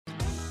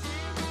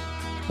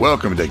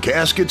Welcome to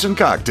Caskets and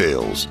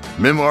Cocktails,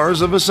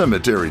 Memoirs of a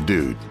Cemetery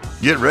Dude.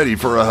 Get ready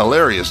for a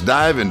hilarious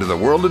dive into the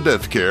world of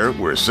death care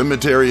where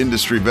cemetery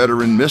industry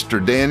veteran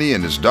Mr. Danny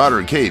and his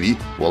daughter Katie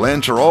will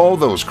answer all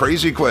those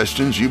crazy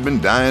questions you've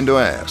been dying to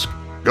ask.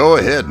 Go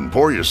ahead and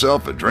pour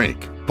yourself a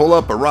drink, pull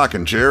up a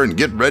rocking chair, and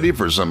get ready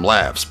for some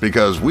laughs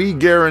because we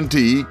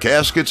guarantee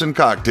Caskets and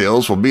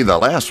Cocktails will be the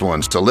last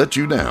ones to let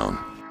you down.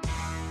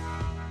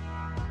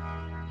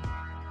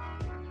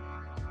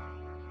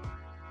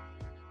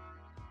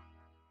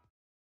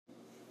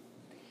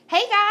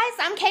 Hey guys,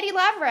 I'm Katie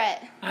Leverett.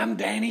 I'm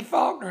Danny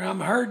Faulkner.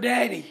 I'm her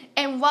daddy.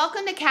 And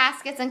welcome to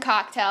Caskets and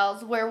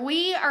Cocktails, where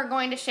we are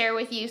going to share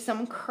with you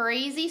some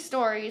crazy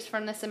stories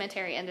from the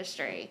cemetery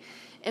industry.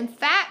 In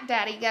fact,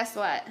 Daddy, guess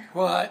what?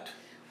 What?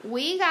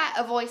 We got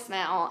a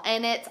voicemail,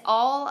 and it's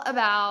all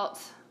about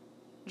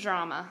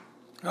drama.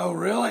 Oh,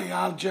 really?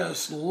 I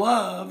just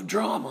love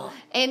drama.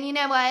 And you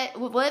know what?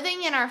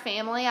 Living in our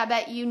family, I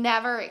bet you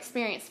never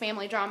experienced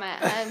family drama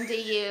at home, do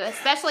you?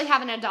 Especially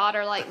having a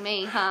daughter like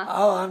me, huh?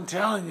 Oh, I'm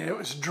telling you, it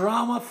was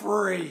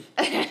drama-free.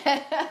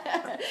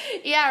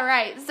 Yeah,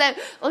 right. So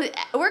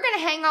we're going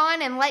to hang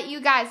on and let you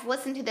guys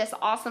listen to this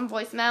awesome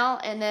voicemail,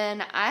 and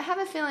then I have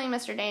a feeling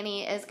Mr.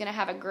 Danny is going to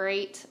have a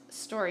great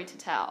story to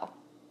tell.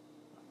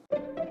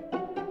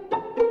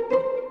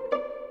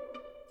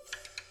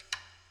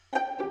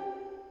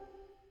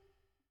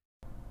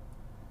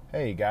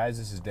 Hey guys,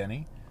 this is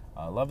Denny.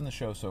 Loving the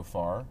show so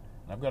far, and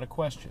I've got a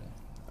question.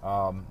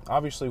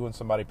 Obviously, when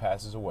somebody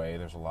passes away,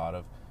 there's a lot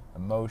of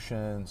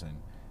emotions and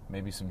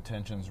maybe some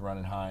tensions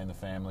running high in the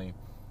family.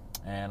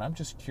 And I'm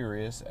just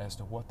curious as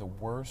to what the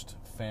worst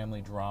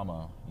family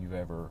drama you've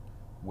ever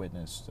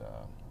witnessed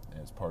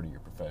as part of your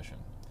profession.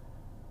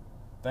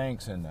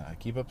 Thanks, and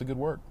keep up the good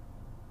work.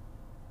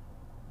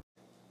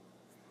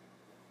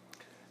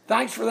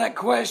 Thanks for that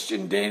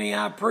question, Denny.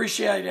 I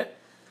appreciate it.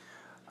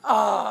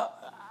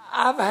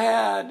 I've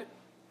had,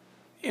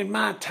 in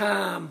my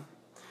time,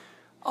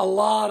 a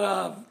lot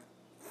of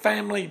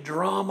family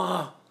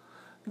drama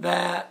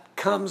that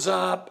comes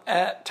up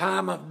at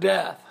time of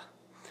death.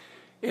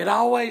 It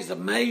always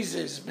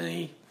amazes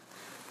me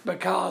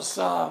because,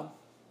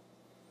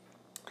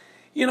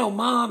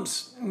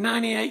 Mom's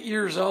 98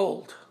 years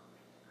old,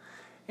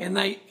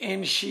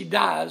 and she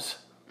dies,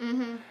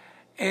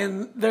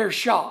 and they're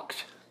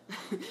shocked.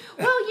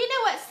 Well, you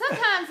know what?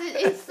 Sometimes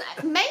it's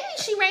maybe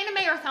she ran a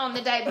marathon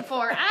the day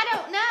before. I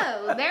don't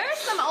know. There are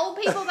some old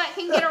people that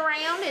can get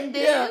around and do.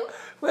 Yeah.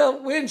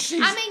 Well, when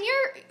she's... I mean,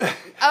 you're...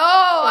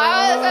 Oh,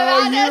 I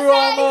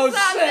was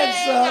about to say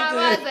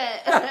something.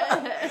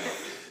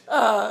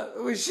 I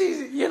wasn't. Well,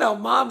 she's,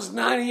 Mom's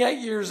 98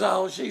 years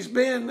old. She's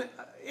been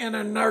in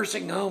a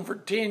nursing home for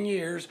 10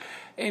 years,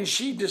 and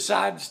she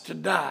decides to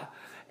die.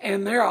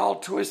 And they're all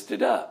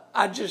twisted up.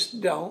 I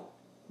just don't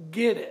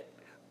get it.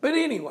 But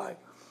anyway...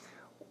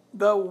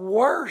 The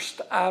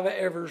worst I've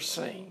ever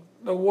seen,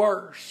 the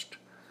worst.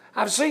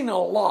 I've seen a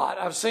lot.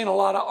 I've seen a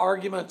lot of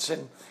arguments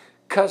and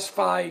cuss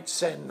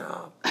fights and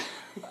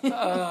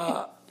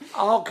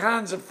all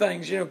kinds of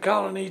things,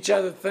 calling each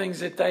other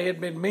things that they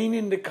had been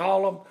meaning to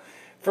call them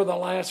for the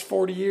last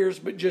 40 years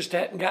but just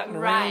hadn't gotten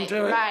around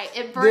to it. Right.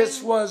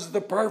 This was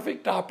the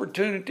perfect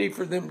opportunity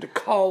for them to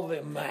call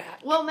them that.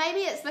 Well,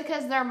 maybe it's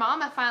because their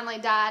mama finally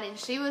died and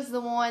she was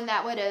the one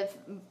that would have,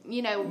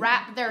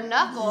 wrapped their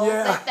knuckles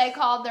if they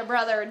called their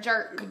brother a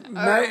jerk.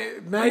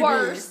 Maybe.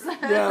 Worse.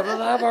 Yeah,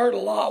 but I've heard a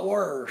lot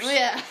worse.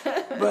 Yeah.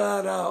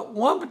 But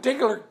one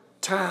particular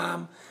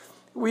time,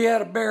 we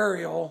had a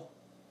burial,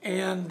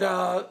 and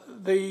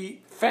the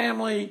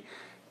family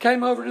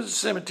came over to the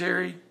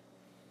cemetery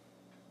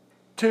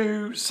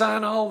to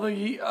sign all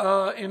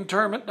the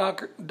interment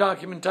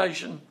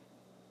documentation,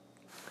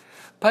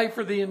 pay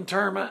for the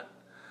interment,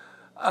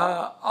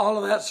 all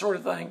of that sort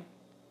of thing.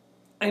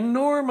 And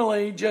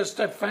normally just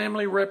a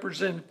family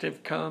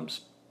representative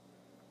comes.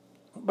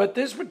 But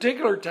this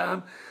particular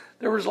time,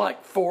 there was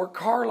like 4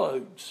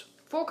 carloads.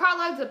 4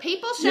 carloads of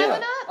people showing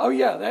up? Oh,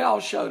 yeah, they all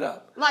showed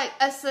up. Like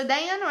a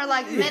sedan or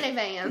like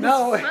minivans?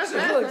 No,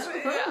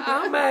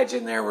 I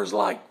imagine there was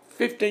like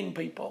 15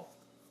 people.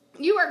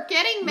 You are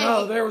kidding me.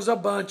 No, there was a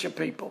bunch of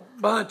people.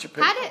 Were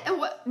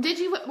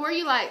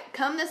you like,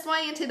 come this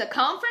way into the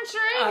conference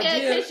room? I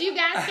did. Because you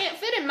guys can't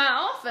fit in my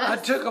office. I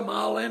took them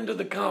all into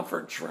the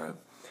conference room.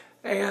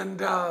 And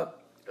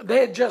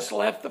they had just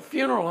left the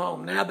funeral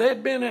home. Now,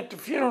 they'd been at the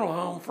funeral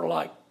home for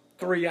like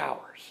 3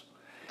 hours.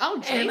 Oh,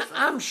 Jesus. And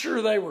I'm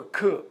sure they were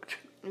cooked.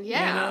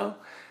 Yeah.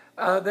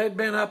 They'd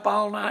been up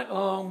all night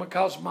long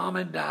because Mom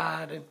had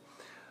died and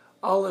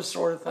all this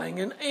sort of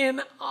thing.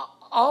 And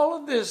all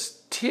of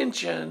this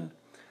tension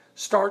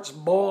starts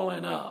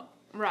boiling up.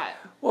 Right.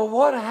 Well,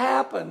 what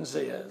happens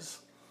is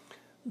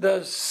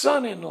the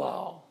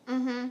son-in-law,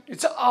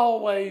 it's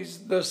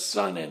always the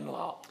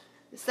son-in-law.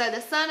 So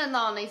the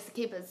son-in-law needs to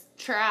keep his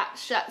trap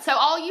shut. So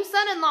all you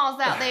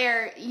son-in-laws out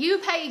there, you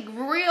pay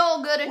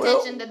real good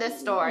attention to this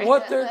story.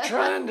 What they're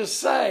trying to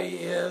say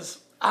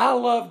is, I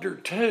loved her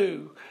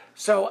too,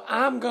 so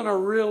I'm going to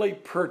really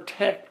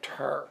protect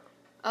her.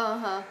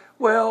 Uh-huh.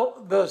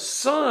 Well, the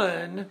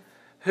son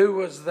who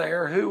was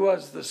there, who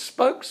was the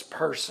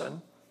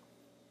spokesperson.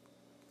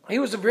 He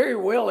was a very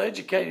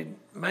well-educated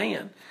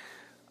man,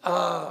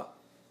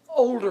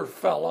 older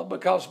fella,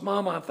 because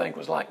Mama, I think,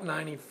 was like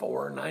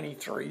 94,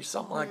 93,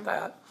 something like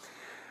that.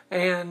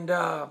 And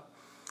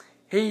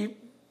he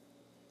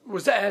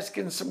was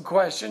asking some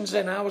questions,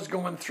 and I was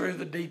going through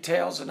the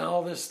details and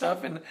all this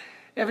stuff. And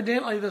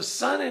evidently the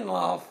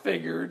son-in-law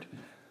figured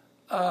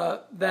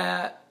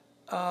that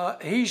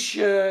he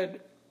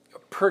should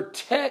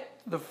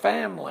protect the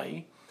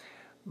family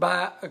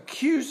by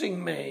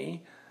accusing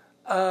me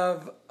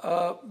of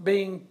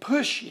being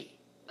pushy.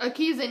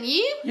 Accusing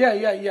you?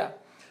 Yeah.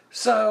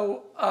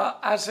 So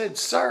I said,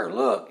 sir,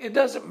 look, it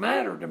doesn't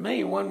matter to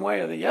me one way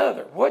or the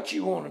other what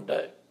you want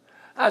to do.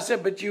 I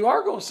said, but you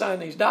are going to sign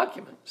these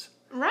documents.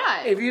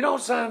 Right. If you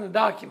don't sign the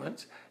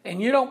documents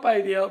and you don't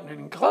pay the opening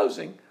and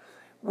closing,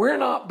 we're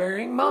not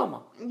burying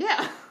Mama.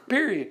 Yeah.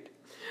 Period.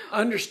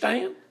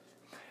 Understand?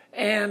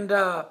 And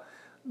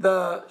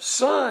the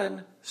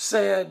son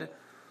said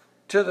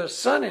to the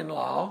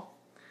son-in-law,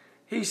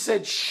 he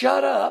said,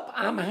 shut up,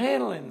 I'm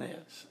handling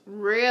this.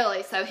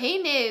 Really? So he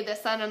knew the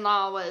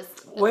son-in-law was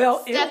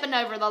stepping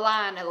over the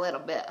line a little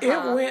bit,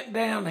 huh? It went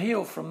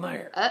downhill from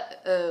there.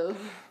 Uh-oh.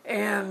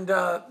 And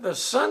the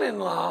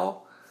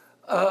son-in-law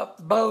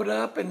bowed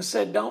up and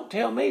said, don't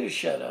tell me to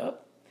shut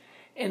up.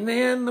 And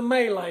then the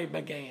melee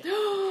began.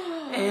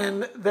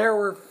 And there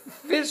were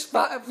fist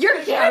fights. You're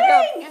kidding! I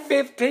got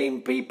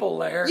 15 people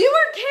there. You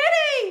were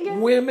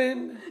kidding!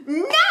 Women.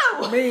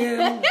 No!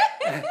 Men.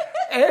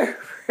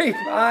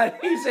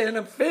 Everybody's in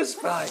a fist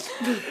fight.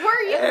 What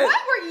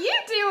were you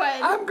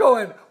doing? I'm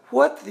going,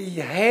 what the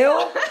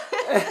hell?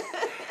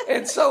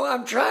 And so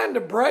I'm trying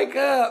to break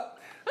up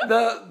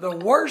the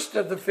worst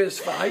of the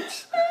fist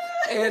fights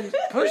and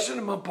pushing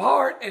them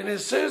apart. And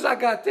as soon as I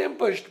got them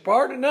pushed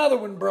apart, another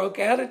one broke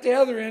out at the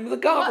other end of the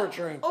conference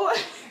room.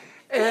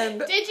 And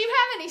did you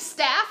have any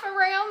staff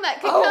around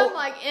that could come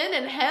in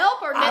and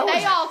help, or did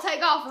they all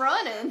take off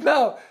running?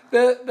 No,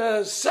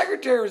 the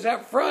secretary was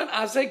out front.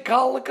 I said,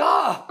 call the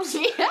cops.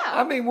 Yeah.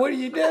 I mean, what do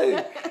you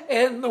do?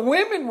 And the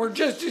women were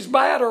just as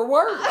bad or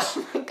worse.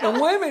 The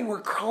women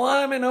were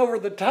climbing over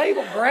the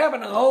table,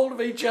 grabbing a hold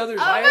of each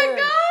other's hair. Oh my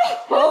God!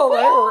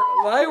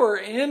 Oh, they were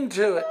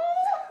into it.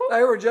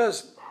 They were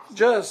just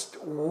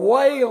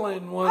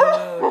wailing one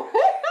another.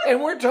 And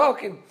we're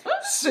talking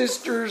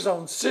sisters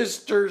on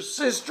sisters,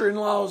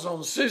 sister-in-laws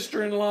on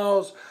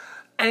sister-in-laws,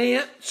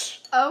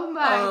 aunts. Oh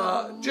my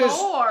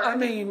Lord. I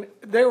mean,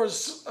 there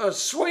was a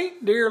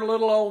sweet, dear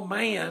little old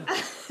man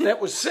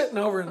that was sitting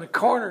over in the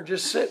corner,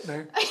 just sitting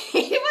there. He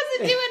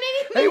wasn't doing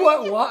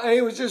anything.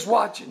 He was just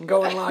watching,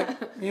 going like,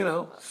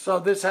 so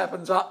this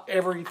happens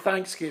every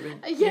Thanksgiving.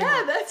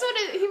 Yeah, that's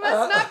what he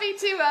must not be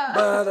too...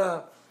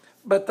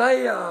 But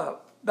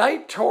they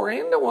tore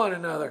into one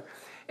another.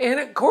 And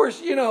of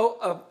course,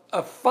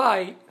 a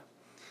fight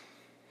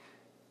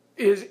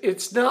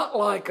it's not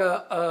like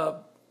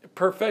a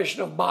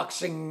professional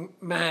boxing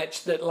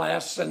match that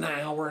lasts an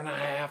hour and a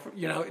half.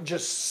 It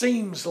just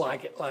seems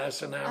like it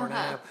lasts an hour and a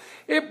half.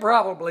 It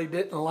probably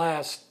didn't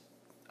last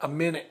a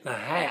minute and a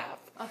half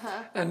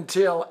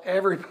until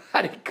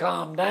everybody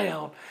calmed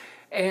down.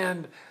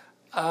 And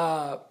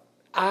I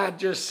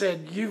just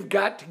said, you've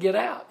got to get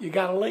out. You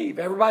got to leave.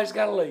 Everybody's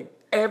got to leave.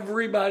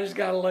 Everybody's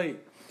got to leave.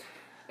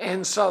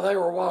 And so they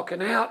were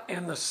walking out,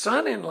 and the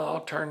son-in-law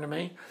turned to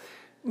me.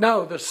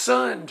 No, the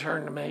son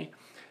turned to me,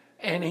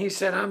 and he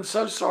said, I'm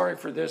so sorry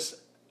for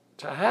this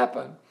to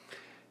happen.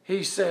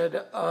 He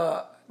said,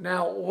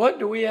 now what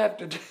do we have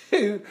to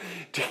do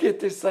to get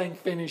this thing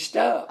finished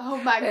up? Oh,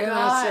 my God. And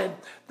I said,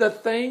 the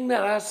thing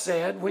that I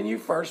said when you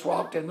first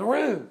walked in the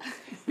room.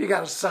 You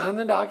got to sign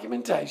the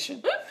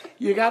documentation.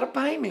 You got to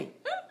pay me.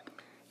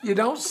 You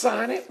don't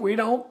sign it, we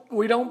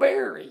don't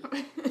bury.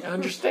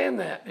 Understand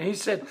that? And he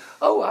said,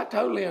 oh, I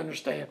totally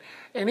understand.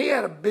 And he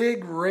had a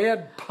big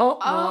red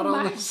pump knot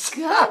on the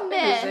side of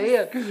his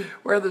head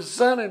where the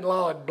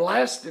son-in-law had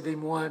blasted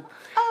him one.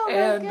 Oh,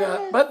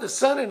 and but the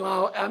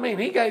son-in-law,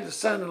 he gave the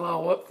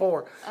son-in-law what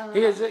for?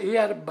 He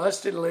had a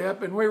busted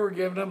lip, and we were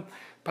giving him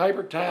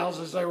paper towels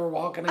as they were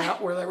walking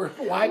out where they were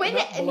wiping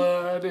up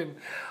blood and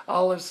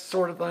all this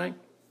sort of thing.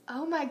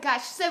 Oh my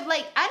gosh. So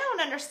I don't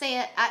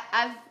understand.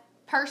 I've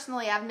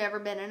never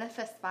been in a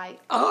fist fight.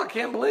 Oh, I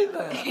can't believe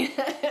that.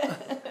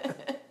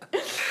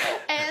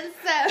 And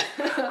so...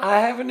 I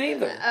haven't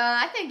either.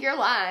 I think you're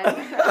lying.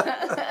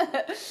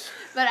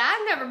 But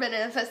I've never been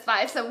in a fist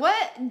fight. So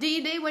what do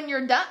you do when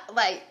you're done?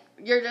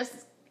 You're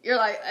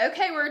like,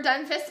 okay, we're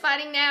done fist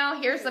fighting now.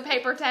 Here's the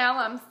paper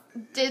towel.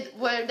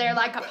 Were there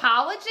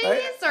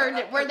apologies, or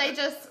were they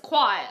just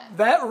quiet?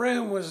 That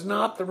room was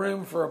not the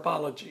room for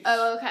apologies.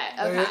 Oh,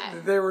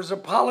 okay. There was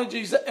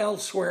apologies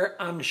elsewhere,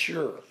 I'm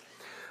sure.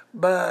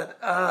 But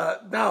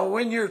no,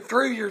 when you're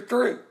through, you're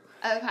through.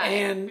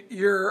 Okay. And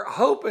you're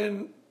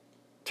hoping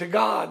to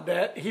God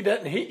that he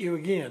doesn't hit you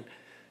again.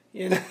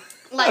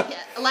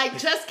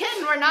 Just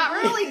kidding, we're not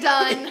really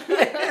done.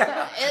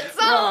 It's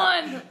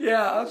on.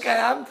 Yeah, okay,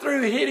 I'm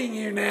through hitting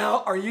you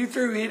now. Are you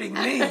through hitting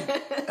me?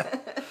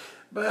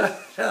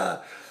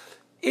 But,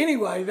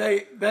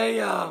 anyway,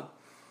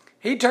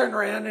 he turned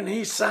around and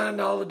he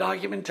signed all the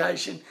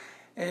documentation,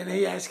 and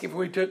he asked if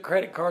we took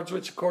credit cards,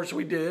 which of course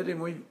we did,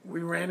 and we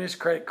ran his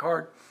credit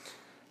card,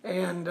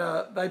 and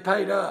they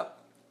paid up.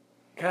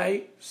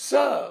 Okay,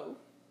 so.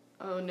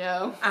 Oh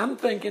no. I'm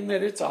thinking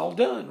that it's all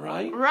done,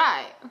 right?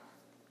 Right.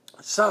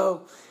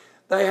 So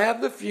they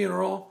have the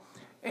funeral,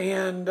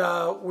 and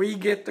we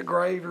get the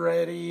grave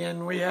ready,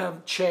 and we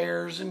have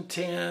chairs and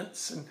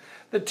tents, and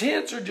the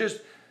tents and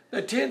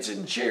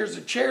chairs.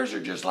 The chairs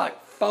are just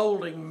like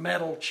folding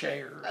metal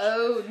chairs.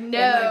 Oh no. And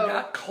they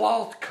got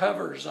cloth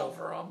covers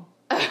over them.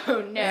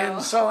 Oh no.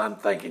 And so I'm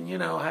thinking,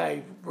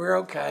 hey, we're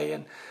okay.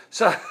 And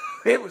so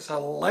it was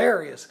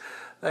hilarious.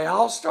 They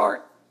all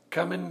start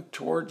coming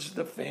towards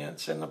the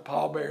fence, and the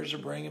pallbearers are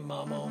bringing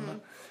Mama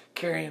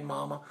carrying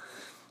Mama.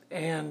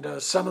 And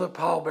some of the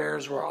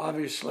pallbearers were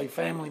obviously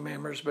family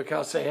members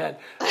because they had,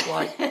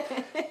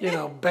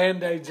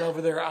 Band-Aids over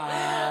their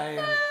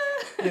eye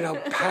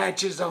and,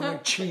 patches on their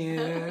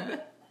chin.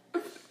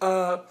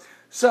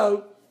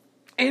 So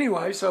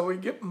we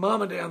get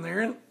Mama down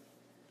there, and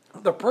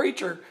the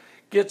preacher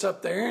gets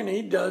up there, and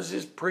he does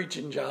his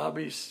preaching job.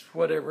 He's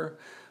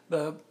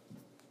the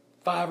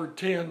 5 or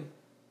 10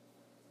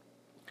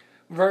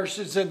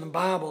 verses in the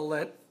Bible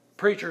that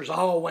preachers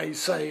always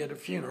say at a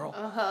funeral.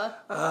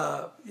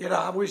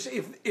 I wish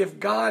if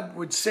God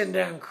would send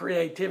down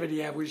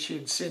creativity, I wish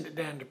He'd send it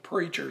down to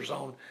preachers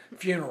on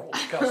funerals,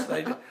 because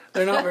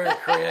they're not very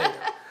creative.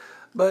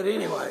 But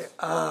anyway,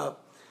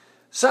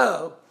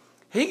 so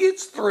he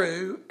gets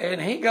through,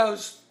 and he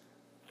goes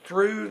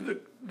through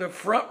the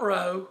front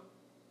row,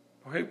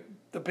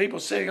 the people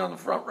sitting on the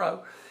front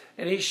row,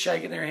 and he's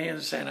shaking their hands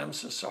and saying, "I'm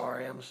so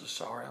sorry, I'm so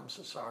sorry, I'm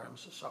so sorry, I'm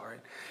so sorry."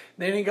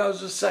 Then he goes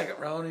to the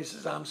second row and he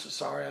says, "I'm so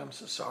sorry, I'm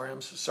so sorry,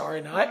 I'm so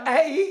sorry." Now,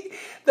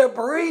 the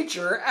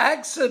preacher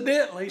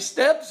accidentally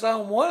steps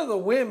on one of the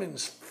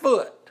women's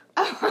foot.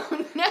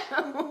 Oh,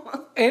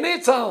 no. And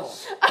it's on.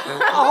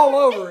 All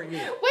over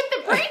again. With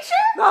the preacher?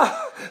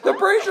 No, the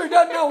preacher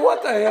doesn't know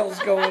what the hell's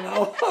going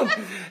on.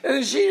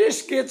 And she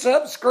just gets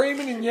up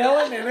screaming and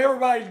yelling, and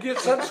everybody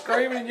gets up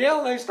screaming and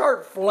yelling. They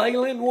start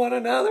flailing one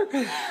another.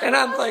 And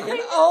I'm thinking,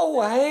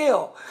 oh,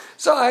 hell.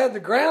 So I had the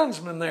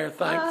groundsman there,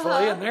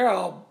 thankfully, and they're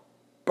all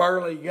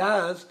burly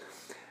guys.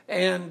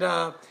 And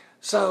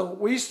so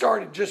we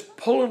started just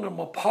pulling them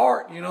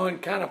apart,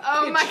 and kind of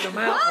pitching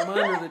them out from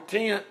under the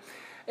tent.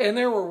 And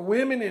there were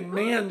women and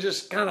men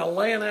just kind of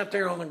laying out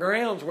there on the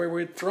grounds where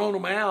we'd thrown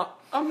them out.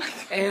 Oh, my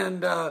God.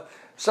 And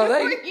so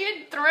they...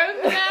 You'd thrown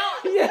them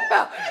out?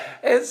 Yeah.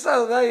 And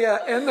so they...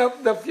 and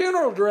the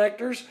funeral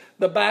directors,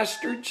 the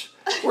bastards,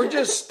 were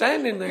just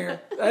standing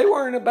there. They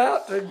weren't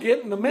about to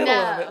get in the middle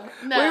of it.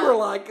 No. We were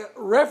like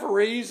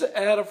referees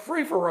at a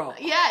free-for-all.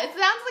 Yeah, it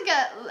sounds like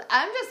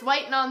I'm just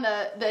waiting on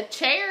the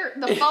chair,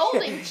 the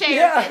folding chair.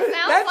 Yeah, it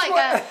sounds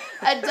like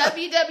a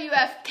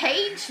WWF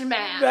cage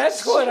match.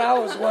 That's what I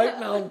was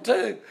waiting on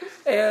too.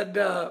 And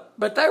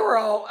but they were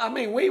all,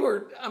 we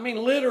were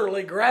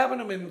literally grabbing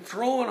them and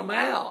throwing them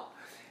out.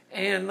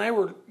 And they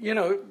were,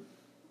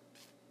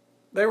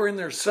 they were in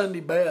their Sunday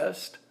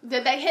best.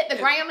 Did they hit the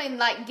ground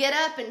and get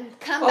up and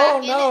come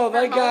back in it for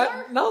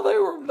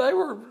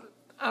more?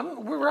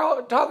 We were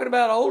all talking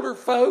about older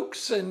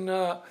folks, and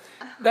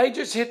they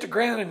just hit the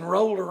ground and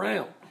rolled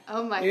around.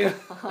 Oh my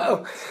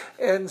God.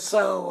 And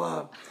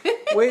so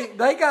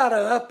they got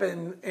up,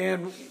 and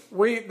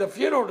the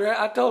funeral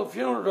director, I told the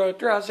funeral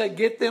director, I said,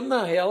 "Get them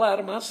the hell out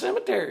of my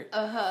cemetery."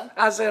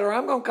 I said, "Or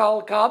I'm going to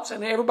call the cops,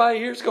 and everybody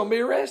here's going to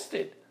be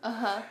arrested."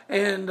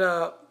 And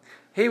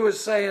he was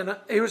saying,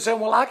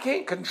 "Well, I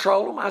can't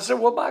control them." I said,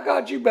 "Well, by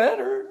God, you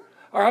better,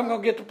 or I'm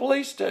going to get the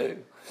police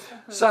too."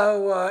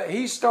 So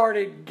he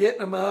started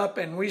getting them up,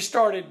 and we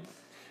started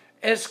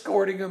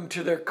escorting them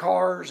to their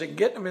cars and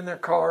getting them in their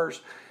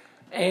cars.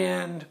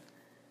 And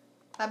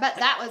I bet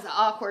that was an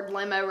awkward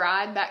limo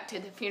ride back to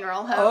the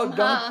funeral home.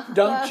 Oh,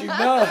 don't you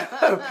know?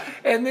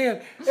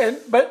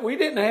 But we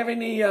didn't have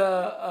any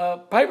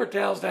paper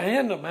towels to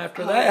hand them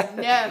after that.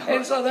 No.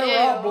 And so they were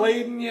all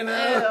bleeding,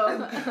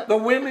 The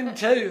women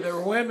too. There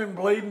were women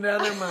bleeding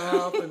out their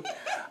mouth and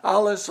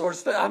all this sort of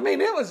stuff.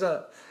 It was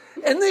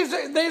and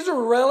these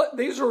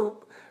were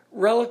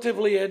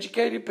relatively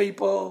educated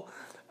people.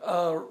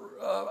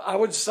 I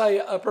would say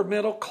upper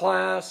middle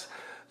class.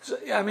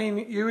 I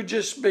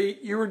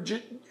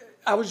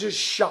was just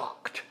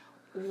shocked.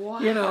 Wow.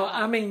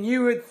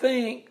 You would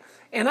think,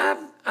 and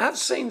I've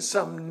seen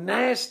some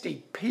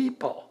nasty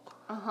people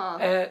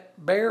at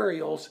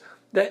burials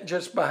that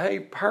just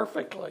behave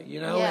perfectly,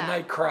 and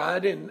they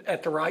cried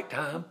at the right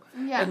time,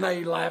 and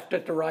they laughed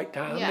at the right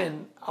time,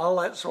 and all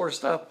that sort of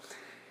stuff.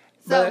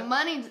 So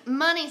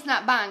money's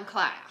not buying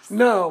class.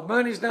 No,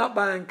 money's not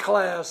buying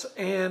class,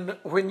 and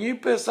when you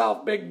piss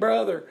off Big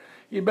Brother,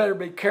 you better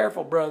be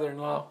careful,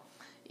 brother-in-law.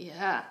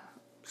 Yeah.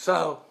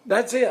 So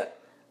that's it.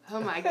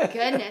 Oh my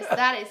goodness,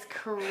 that is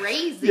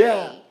crazy.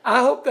 Yeah,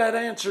 I hope that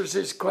answers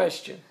his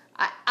question.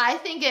 I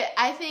think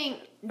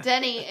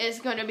Denny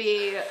is going to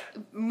be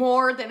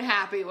more than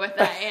happy with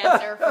that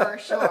answer for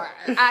sure.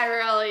 I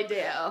really do.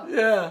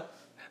 Yeah.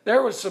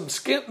 There was some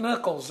skint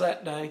knuckles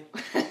that day.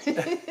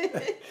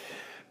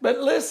 But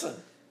listen,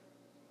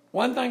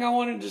 one thing I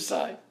wanted to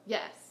say.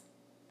 Yes.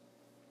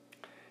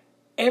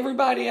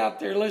 Everybody out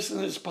there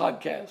listening to this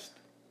podcast,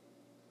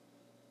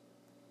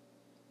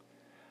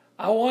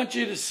 I want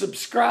you to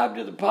subscribe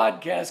to the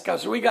podcast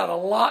because we got a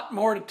lot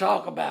more to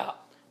talk about.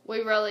 We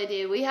really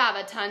do. We have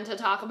a ton to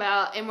talk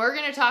about, and we're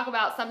going to talk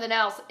about something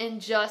else in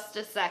just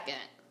a second.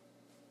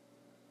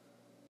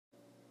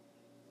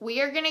 We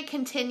are going to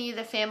continue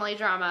the family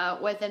drama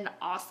with an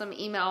awesome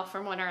email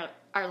from one of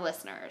our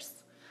listeners.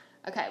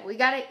 Okay, we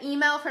got an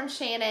email from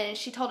Shannon, and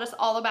she told us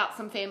all about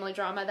some family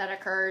drama that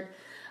occurred.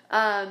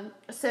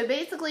 So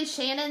basically,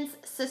 Shannon's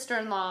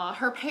sister-in-law,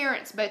 her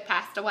parents both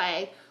passed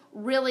away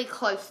really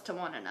close to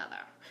one another.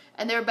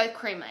 And they were both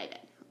cremated,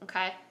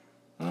 okay?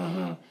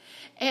 Mm-hmm.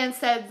 And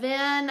so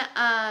then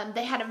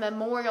they had a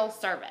memorial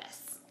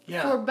service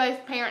for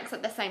both parents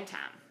at the same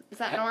time. Is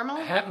that normal?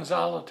 Happens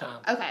all the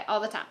time. Okay,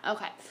 all the time.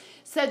 Okay.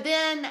 So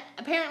then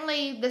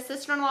apparently the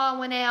sister-in-law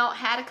went out,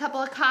 had a couple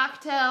of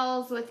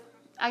cocktails with,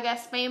 I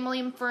guess,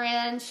 family and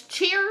friends.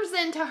 Cheers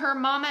into her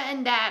mama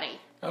and daddy.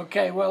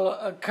 Okay, well,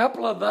 a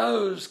couple of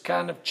those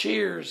kind of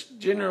cheers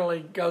generally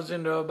goes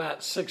into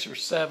about 6 or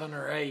 7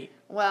 or 8.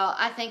 Well,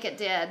 I think it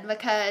did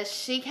because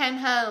she came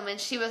home and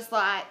she was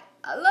like,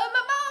 I love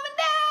my mom and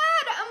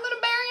dad. I'm going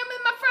to bury them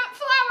in my front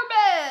flower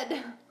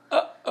bed.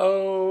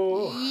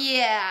 Uh-oh.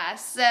 Yeah,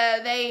 so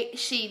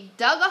she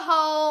dug a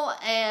hole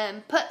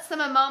and put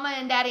some of Mama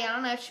and Daddy, I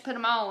don't know if she put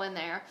them all in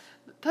there,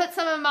 but put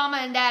some of Mama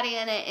and Daddy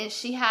in it, and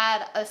she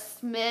had a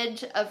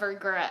smidge of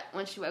regret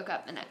when she woke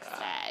up the next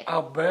day.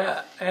 I'll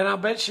bet. And I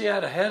bet she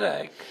had a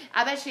headache.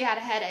 I bet she had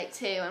a headache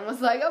too and was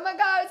like, oh my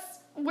God,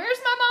 where's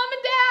my mom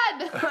and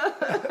dad?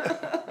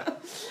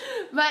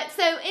 But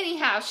so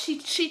anyhow,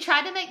 she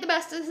tried to make the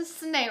best of the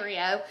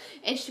scenario,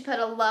 and she put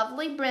a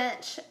lovely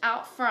bench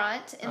out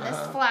front in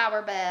this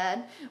flower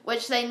bed,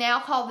 which they now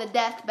call the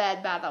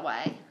deathbed, by the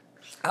way.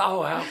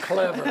 Oh, how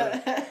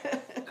clever.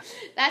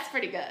 That's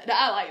pretty good.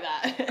 I like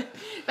that.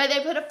 But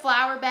they put a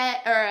flower bed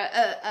or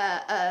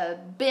a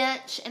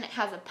bench, and it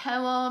has a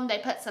poem. They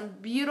put some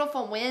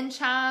beautiful wind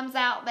chimes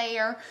out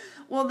there.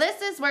 Well,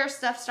 this is where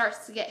stuff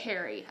starts to get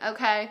hairy,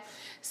 okay?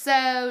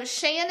 So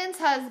Shannon's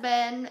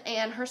husband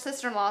and her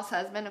sister-in-law's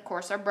husband, of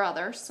course, are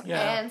brothers.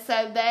 Yeah. And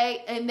so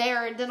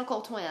they're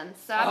identical twins.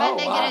 So I bet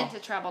they get into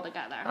trouble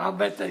together. I'll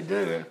bet they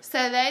do.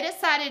 So they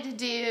decided to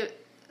do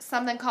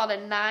something called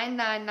a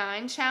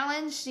 999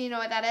 challenge. Do you know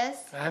what that is?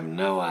 I have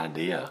no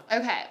idea.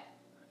 Okay.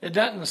 It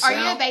doesn't sound...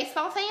 Are you a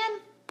baseball fan?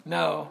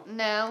 No.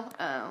 No?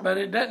 Oh. But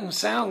it doesn't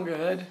sound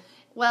good.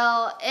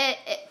 Well, It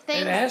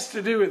has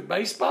to do with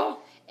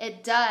baseball?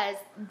 It does.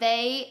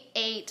 They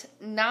ate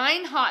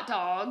 9 hot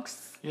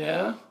dogs.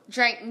 Yeah.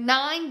 Drank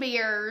 9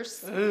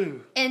 beers.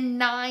 Ooh. In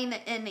 9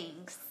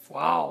 innings.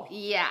 Wow.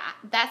 Yeah.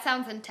 That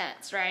sounds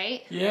intense,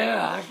 right?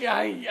 Yeah,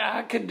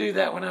 I could do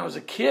that when I was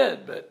a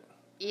kid, but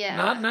Yeah.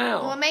 not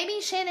now. Well, maybe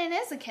Shannon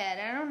is a kid.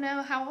 I don't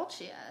know how old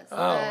she is.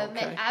 Oh,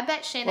 okay. I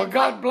bet Shannon... Well,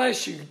 God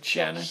bless you,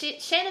 Shannon.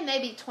 Shannon may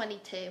be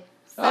 22.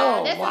 So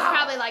Oh, this wow. is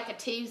probably like a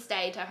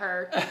Tuesday to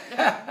her,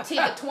 to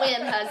the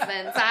twin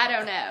husbands. I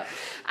don't know.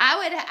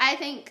 I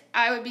think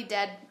I would be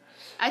dead.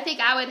 I think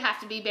I would have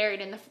to be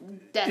buried in the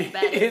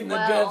deathbed In the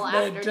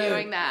deathbed, after too.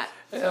 doing that.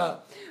 Yeah.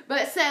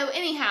 But so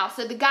anyhow,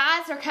 so the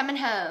guys are coming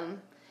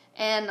home,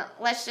 and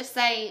let's just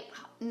say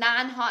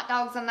 9 hot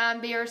dogs and 9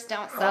 beers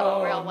don't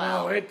settle real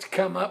well. No, it's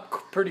come up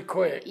pretty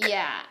quick.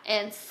 Yeah,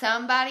 and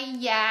somebody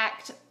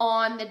yacked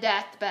on the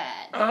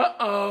deathbed.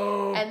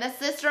 Uh-oh. And the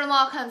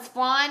sister-in-law comes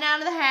flying out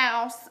of the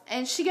house,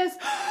 and she goes,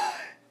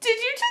 did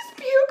you just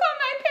puke on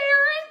my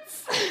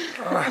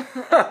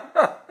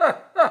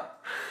parents?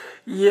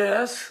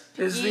 Yes,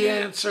 is the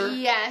answer.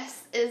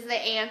 Yes, is the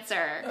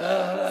answer.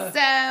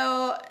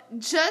 So,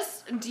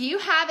 do you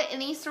have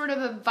any sort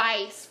of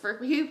advice for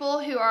people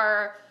who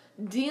are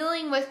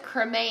dealing with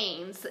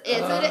cremains?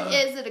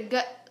 Is it a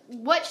good...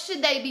 What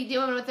should they be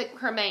doing with the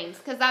cremains?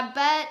 Because I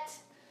bet...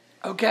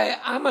 Okay,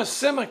 I'm a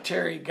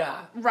cemetery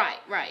guy.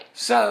 Right.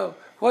 So,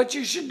 what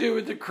you should do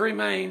with the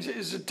cremains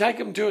is to take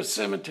them to a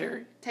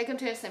cemetery. Take them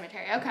to a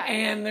cemetery, okay.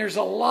 And there's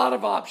a lot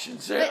of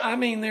options.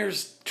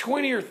 There's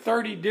 20 or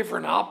 30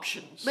 different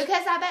options.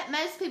 Because I bet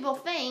most people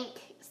think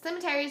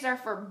cemeteries are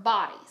for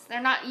bodies. They're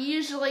not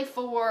usually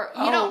for...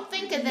 You don't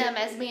think of them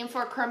as being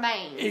for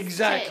cremains.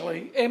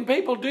 Exactly. And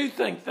people do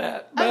think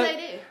that. But, they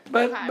do.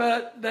 But Okay.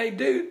 but they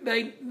do.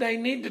 They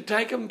need to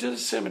take them to the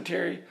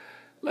cemetery.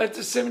 Let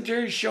the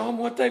cemetery show them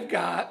what they've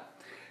got.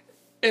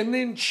 And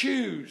then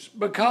choose.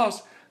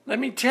 Because, let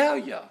me tell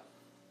you.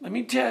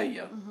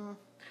 Mm-hmm.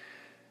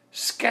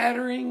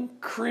 Scattering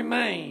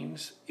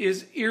cremains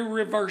is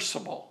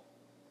irreversible.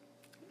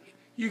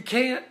 You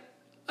can't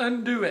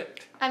undo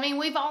it. I mean,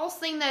 we've all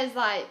seen those,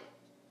 like,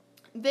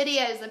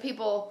 videos of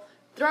people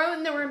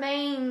throwing the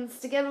remains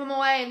to give them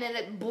away, and then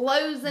it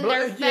blows in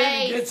their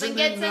face and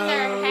gets in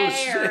their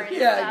hair and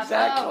Yeah, stuff.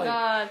 exactly. Oh,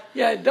 God.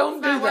 Yeah, don't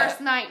It's do my that.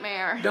 worst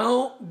nightmare.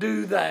 Don't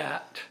do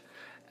that.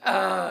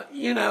 I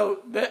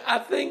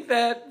think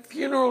that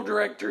funeral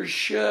directors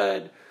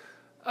should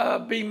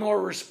be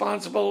more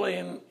responsible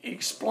in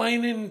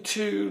explaining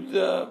to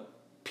the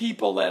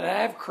people that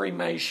have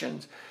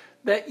cremations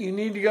that you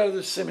need to go to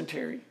the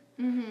cemetery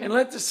and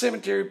let the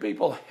cemetery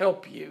people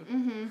help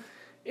you.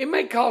 It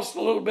may cost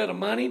a little bit of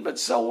money, but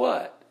so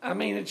what? I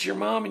mean, it's your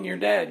mom and your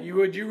dad.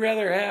 Would you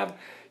rather have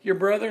your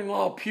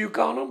brother-in-law puke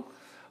on them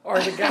or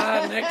the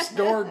guy next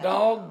door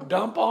dog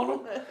dump on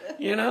them?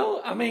 You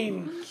know, I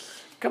mean,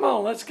 come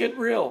on, let's get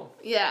real.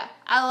 Yeah,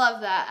 I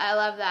love that. I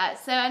love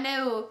that. So I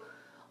know,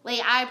 like,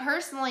 I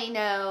personally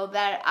know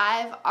that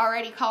I've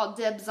already called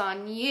dibs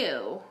on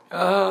you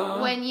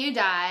when you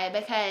die,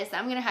 because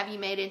I'm going to have you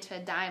made into a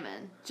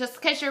diamond.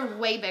 Just because you're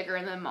way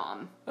bigger than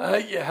Mom.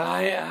 Yeah,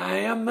 I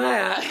am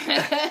that.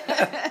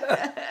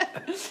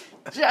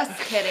 Just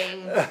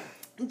kidding.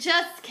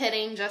 Just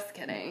kidding, just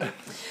kidding.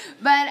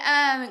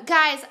 But,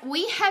 guys,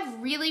 we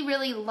have really,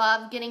 really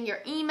loved getting your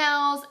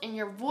emails and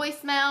your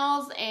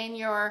voicemails and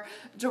your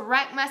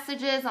direct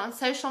messages on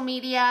social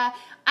media.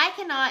 I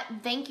cannot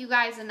thank you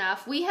guys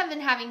enough. We have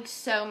been having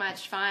so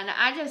much fun.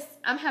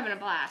 I'm having a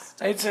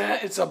blast.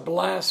 It's a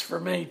blast for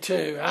me,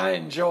 too. I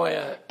enjoy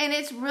it. And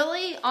it's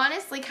really,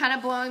 honestly, kind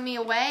of blowing me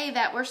away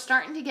that we're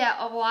starting to get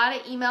a lot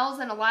of emails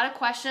and a lot of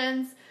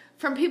questions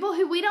from people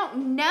who we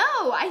don't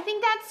know. I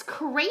think that's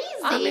crazy.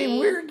 I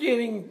mean, we're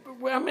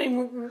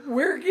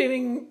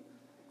getting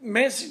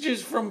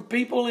messages from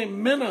people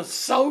in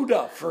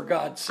Minnesota, for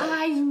God's sake.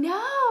 I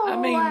know. I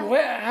mean,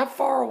 how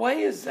far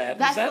away is that?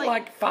 That's is that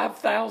like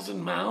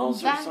 5,000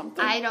 miles or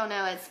something? I don't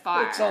know. It's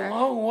far. It's a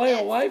long way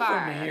away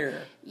far. from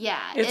here.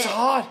 Yeah. It's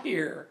hot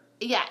here.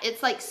 Yeah,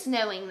 it's like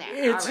snowing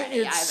there already,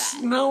 It's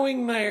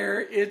snowing there.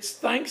 It's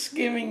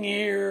Thanksgiving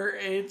here.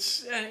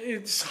 It's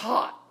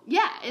hot.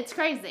 Yeah, it's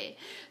crazy.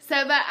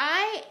 So, but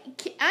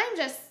I'm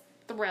just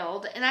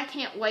thrilled, and I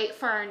can't wait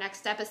for our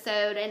next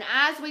episode. And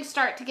as we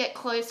start to get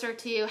closer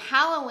to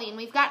Halloween,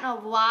 we've gotten a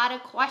lot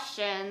of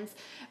questions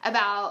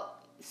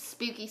about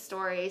spooky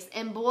stories,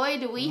 and boy,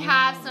 do we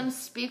have some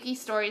spooky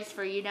stories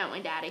for you, don't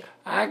we, Daddy?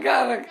 I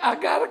got a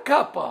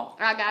couple.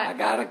 I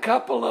got a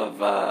couple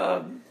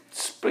of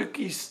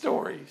spooky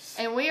stories,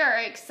 and we are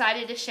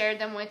excited to share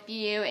them with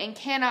you, and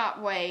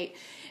cannot wait.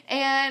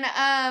 And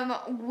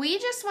we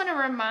just want to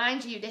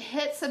remind you to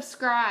hit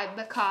subscribe,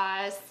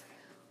 because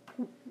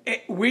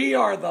we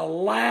are the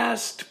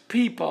last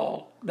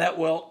people that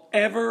will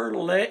ever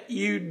let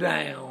you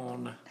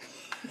down.